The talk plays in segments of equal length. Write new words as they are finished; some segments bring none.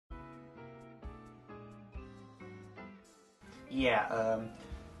Yeah,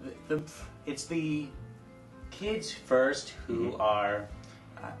 it's the kids first who are.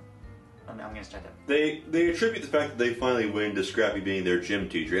 I'm gonna start that. They attribute the fact that they finally win to Scrappy being their gym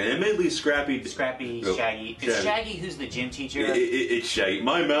teacher, and admittedly, Scrappy, Shaggy. It's Shaggy who's the gym teacher. It's Shaggy.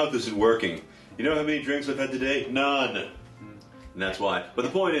 My mouth isn't working. You know how many drinks I've had today? None. And that's why. But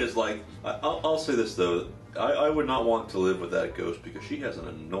the point is, like, I'll say this though. I would not want to live with that ghost because she has an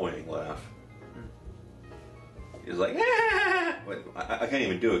annoying laugh. It's like, wait, I can't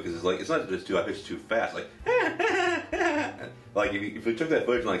even do it because it's not just too high pitched, it's too fast. Like, like if we took that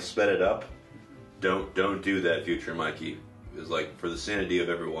footage and like sped it up, don't do that, future Mikey. It's like for the sanity of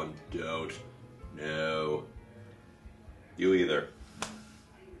everyone, don't. No. You either.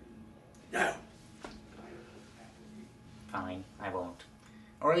 No. Fine, I won't.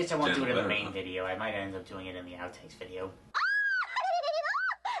 Or at least I won't do it in the main video. I might end up doing it in the outtakes video.